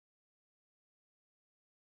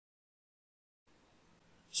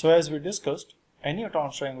So as we discussed, any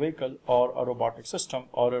autonomous driving vehicle or a robotic system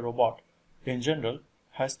or a robot in general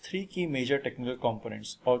has three key major technical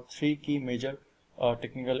components or three key major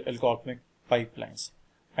technical algorithmic pipelines.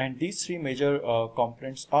 And these three major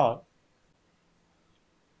components are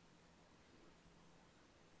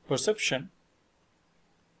perception,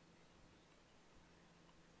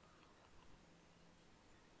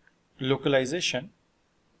 localization,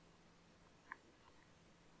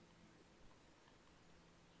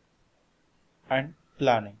 and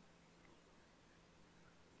planning.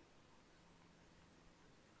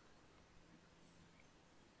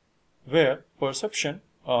 Where perception,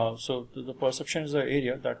 so the perception is the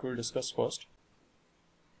area that we'll discuss first.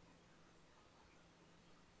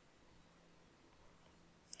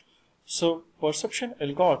 So perception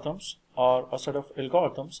algorithms are a set of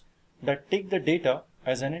algorithms that take the data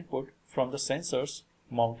as an input from the sensors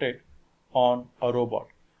mounted on a robot.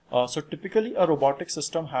 So typically a robotic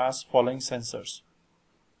system has following sensors: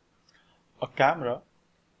 a camera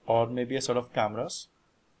or maybe a set of cameras,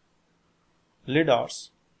 lidars,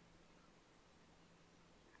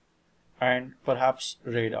 and perhaps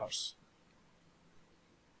radars.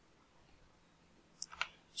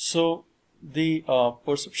 So the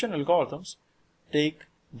perception algorithms take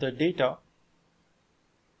the data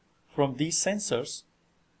from these sensors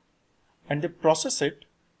and they process it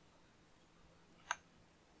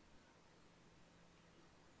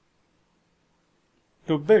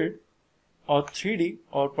to build a 3D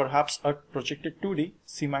or perhaps a projected 2D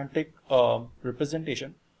semantic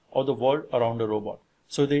representation of the world around the robot.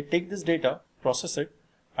 So they take this data, process it,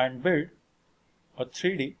 and build a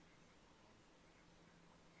 3D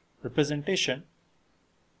representation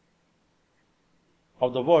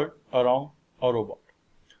of the world around a robot.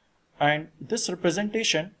 And this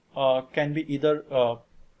representation can be either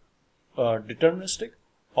deterministic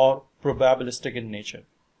or probabilistic in nature.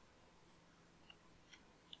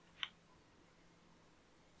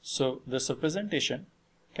 So this representation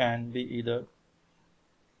can be either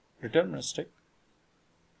deterministic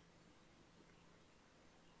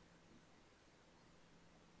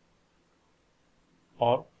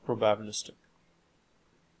or probabilistic.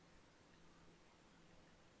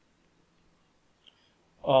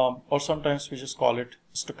 Or sometimes we just call it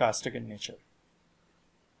stochastic in nature.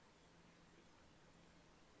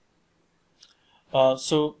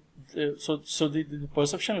 So the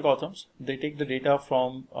perception algorithms, they take the data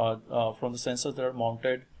from the sensors that are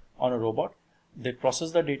mounted on a robot. They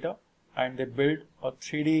process the data and they build a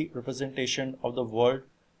 3D representation of the world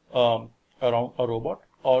around a robot.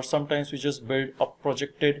 Or sometimes we just build a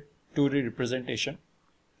projected 2D representation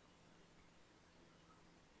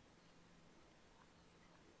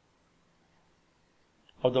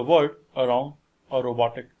of the world around a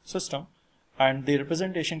robotic system, and the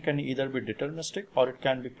representation can either be deterministic or it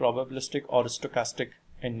can be probabilistic or stochastic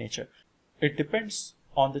in nature. It depends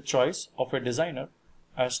on the choice of a designer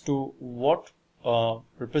as to what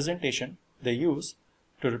representation they use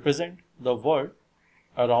to represent the world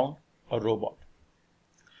around a robot.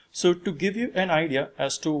 So to give you an idea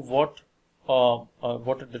as to what a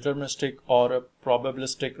deterministic or a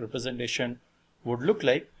probabilistic representation would look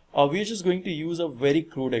like, we are just going to use a very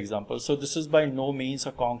crude example. So this is by no means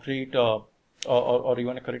a concrete or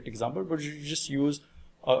even a correct example, but you just use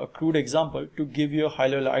a crude example to give you a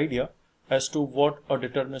high-level idea as to what a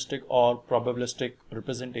deterministic or probabilistic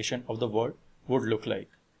representation of the world would look like.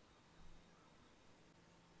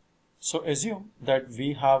 So assume that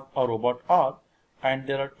we have a robot R and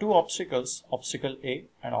there are two obstacles, obstacle A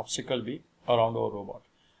and obstacle B, around our robot.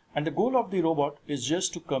 And the goal of the robot is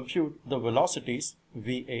just to compute the velocities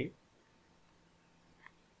VA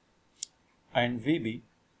and VB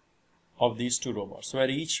of these two robots, where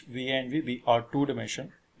each VA and VB are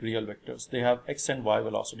two-dimensional real vectors. They have X and Y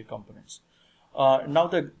velocity components. Now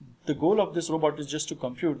the goal of this robot is just to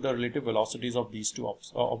compute the relative velocities of these two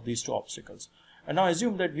obstacles. And now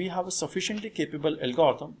assume that we have a sufficiently capable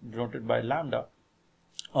algorithm denoted by lambda,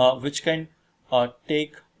 which can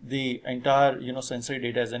take the entire sensory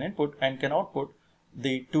data as an input and can output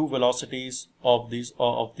the two velocities of these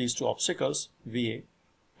two obstacles, VA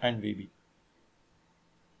and VB.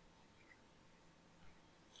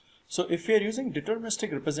 So if we are using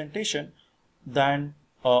deterministic representation, then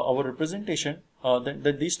our representation,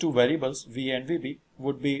 then these two variables VA and VB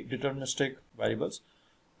would be deterministic variables.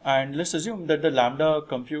 And let's assume that the lambda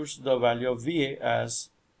computes the value of VA as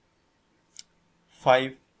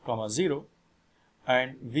 5, 0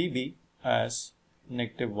 and VB as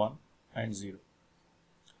 -1 and 0,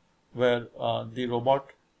 where the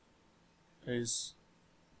robot is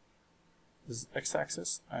this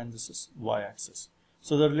x-axis and this is y-axis.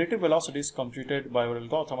 So the relative velocities computed by our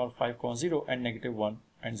algorithm are 5, 0 and -1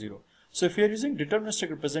 and 0. So if we are using deterministic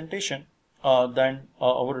representation, then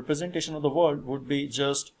our representation of the world would be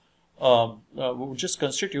just would just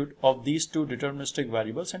constitute of these two deterministic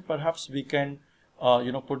variables, and perhaps we can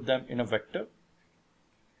put them in a vector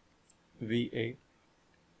VA,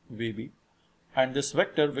 VB, and this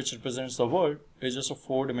vector which represents the world is just a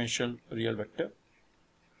 4-dimensional real vector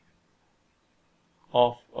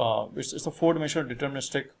of it's a 4-dimensional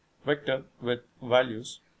deterministic vector with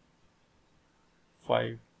values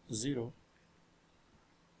 5, 0.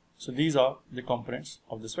 So these are the components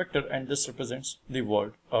of this vector, and this represents the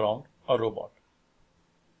world around a robot.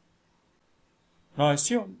 Now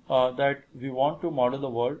assume that we want to model the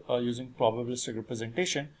world using probabilistic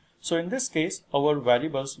representation. So in this case, our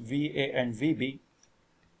variables VA and VB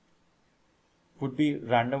would be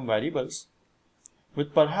random variables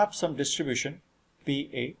with perhaps some distribution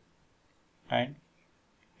PA and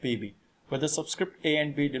PB, where the subscript A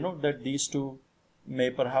and B denote that these two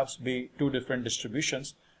may perhaps be two different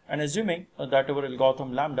distributions, and assuming that our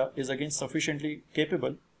algorithm lambda is again sufficiently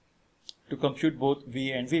capable to compute both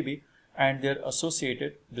VA and VB and their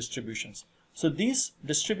associated distributions. So these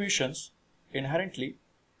distributions inherently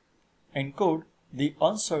encode the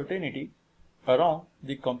uncertainty around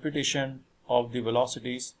the computation of the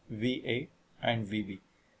velocities VA and VB.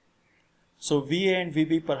 So VA and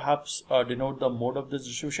VB perhaps denote the mode of this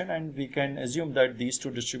distribution, and we can assume that these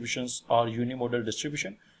two distributions are unimodal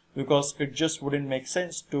distribution, because it just wouldn't make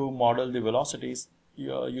sense to model the velocities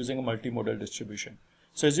using a multimodal distribution.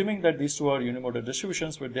 So assuming that these two are unimodal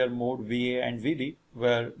distributions with their mode VA and VB,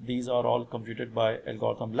 where these are all computed by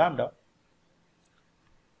algorithm lambda.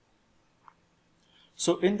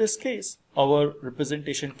 So in this case, our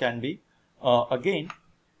representation can be again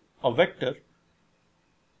a vector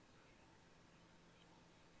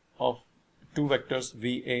of two vectors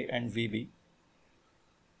VA and VB,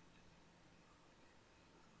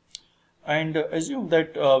 and assume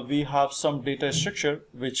that we have some data structure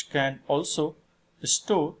which can also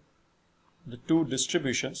store the two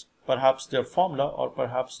distributions, perhaps their formula, or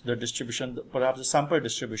perhaps the distribution, perhaps the sample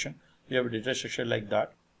distribution. We have a data structure like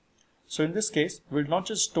that. So in this case, we'll not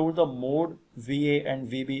just store the mode VA and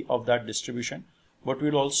VB of that distribution, but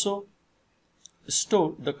we'll also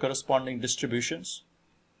store the corresponding distributions,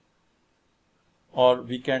 or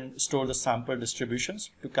we can store the sample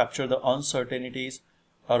distributions to capture the uncertainties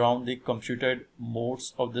around the computed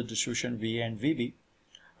modes of the distribution VA and VB.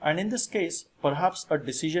 And in this case, perhaps a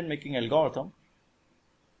decision-making algorithm,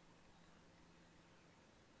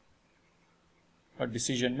 a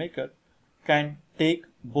decision maker, can take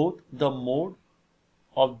both the mode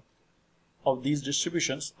of these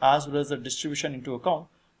distributions as well as the distribution into account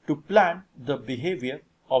to plan the behavior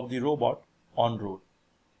of the robot on road.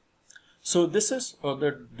 So this is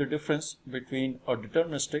the difference between a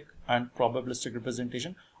deterministic and probabilistic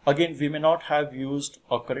representation. Again, we may not have used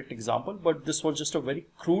a correct example, but this was just a very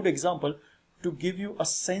crude example to give you a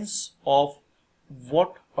sense of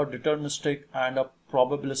what a deterministic and a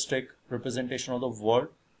probabilistic representation of the world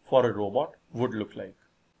for a robot would look like.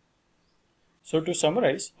 So to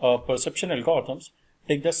summarize, perception algorithms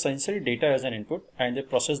take the sensory data as an input and they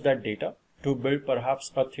process that data to build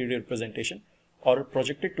perhaps a 3D representation or a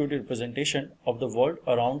projected 2D representation of the world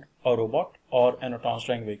around a robot or an autonomous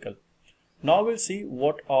driving vehicle. Now we'll see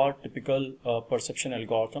what are typical perception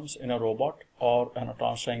algorithms in a robot or an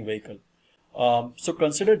autonomous driving vehicle. So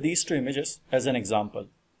consider these two images as an example.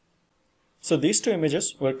 So these two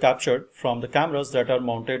images were captured from the cameras that are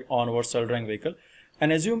mounted on our self-driving vehicle,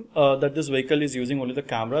 and assume that this vehicle is using only the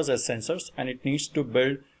cameras as sensors and it needs to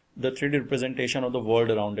build the 3D representation of the world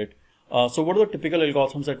around it. So what are the typical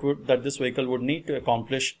algorithms that this vehicle would need to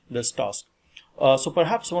accomplish this task? So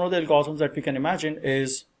perhaps one of the algorithms that we can imagine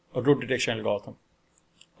is a road detection algorithm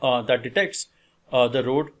that detects the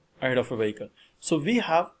road ahead of a vehicle. So we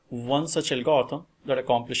have one such algorithm that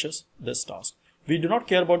accomplishes this task. We do not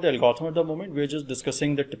care about the algorithm at the moment. We are just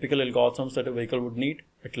discussing the typical algorithms that a vehicle would need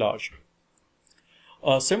at large.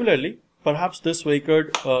 Similarly, perhaps this vehicle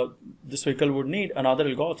would need another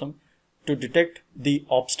algorithm to detect the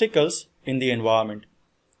obstacles in the environment.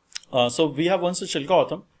 So we have one such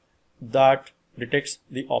algorithm that detects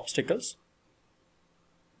the obstacles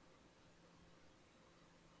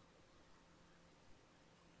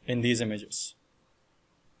in these images.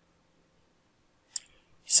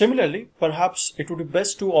 Similarly, perhaps it would be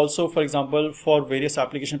best to also, for example, for various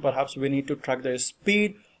applications, perhaps we need to track the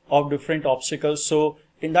speed of different obstacles. So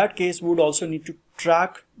in that case, we would also need to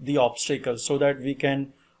track the obstacles so that we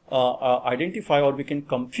can identify or we can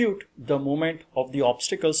compute the movement of the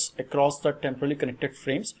obstacles across the temporally connected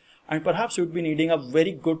frames. and perhaps you would be needing a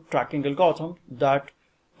very good tracking algorithm that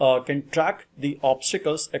can track the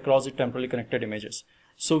obstacles across the temporally connected images.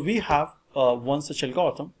 So we have one such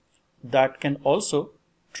algorithm that can also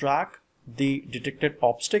track the detected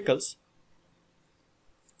obstacles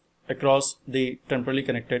across the temporally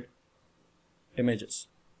connected images.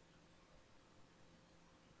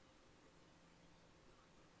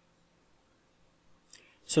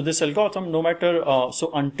 So this algorithm, no matter,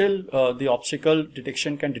 until the obstacle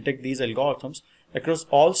detection can detect these algorithms across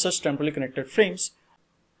all such temporally connected frames,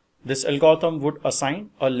 this algorithm would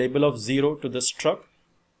assign a label of 0 to this truck,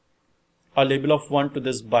 a label of 1 to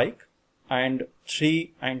this bike, and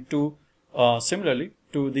 3 and 2 similarly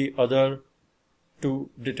to the other two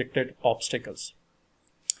detected obstacles.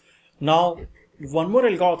 Now, one more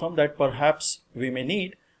algorithm that perhaps we may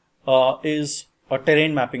need is a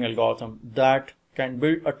terrain mapping algorithm that can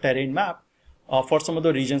build a terrain map for some of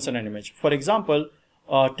the regions in an image. For example,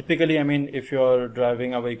 typically, if you're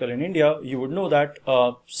driving a vehicle in India, you would know that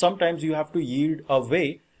sometimes you have to yield a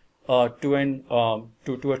way to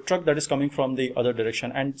a truck that is coming from the other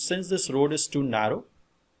direction. And since this road is too narrow,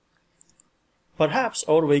 perhaps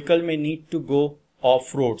our vehicle may need to go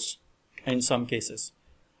off roads in some cases,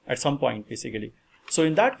 at some point basically. So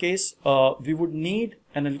in that case, we would need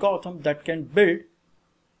an algorithm that can build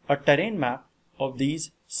a terrain map of these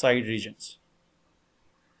side regions,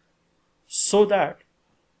 so that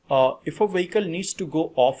if a vehicle needs to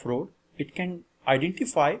go off-road, it can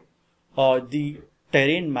identify the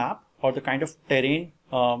terrain map or the kind of terrain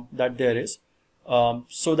that there is,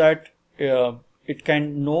 so that it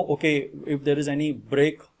can know, okay, if there is any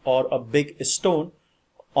break or a big stone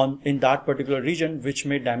in that particular region which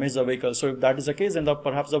may damage the vehicle. So if that is the case, then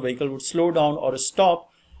perhaps the vehicle would slow down or stop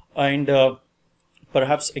and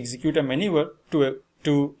perhaps execute a maneuver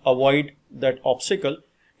to avoid that obstacle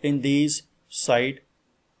in these side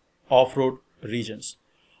off-road regions.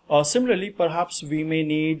 Similarly, perhaps we may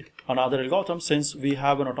need another algorithm. Since we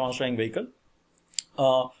have an autonomous driving vehicle,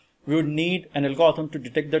 we would need an algorithm to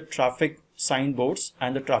detect the traffic signboards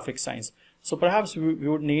and the traffic signs. So perhaps we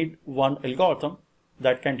would need one algorithm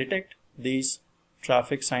that can detect these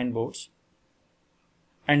traffic signboards,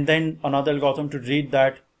 and then another algorithm to read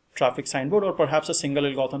that traffic signboard, or perhaps a single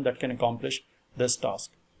algorithm that can accomplish this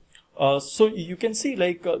task. So you can see,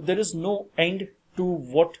 like, there is no end to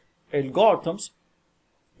what algorithms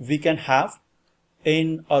we can have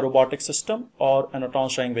in a robotic system or an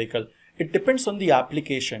autonomous driving vehicle. It depends on the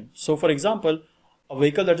application. So for example, a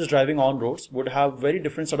vehicle that is driving on roads would have very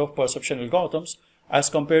different set of perception algorithms as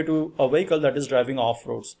compared to a vehicle that is driving off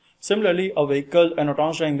roads. Similarly, an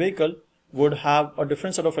autonomous driving vehicle would have a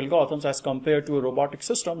different set of algorithms as compared to a robotic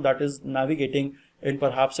system that is navigating in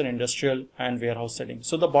perhaps an industrial and warehouse setting.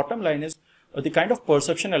 So the bottom line is the kind of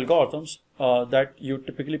perception algorithms that you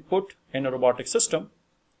typically put in a robotic system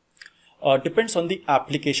depends on the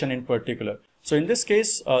application in particular. So in this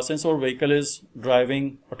case, since our vehicle is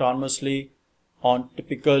driving autonomously on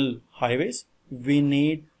typical highways, we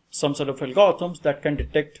need some sort of algorithms that can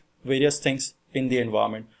detect various things in the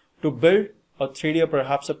environment to build a 3D or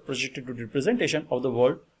perhaps a projected representation of the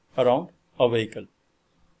world around a vehicle.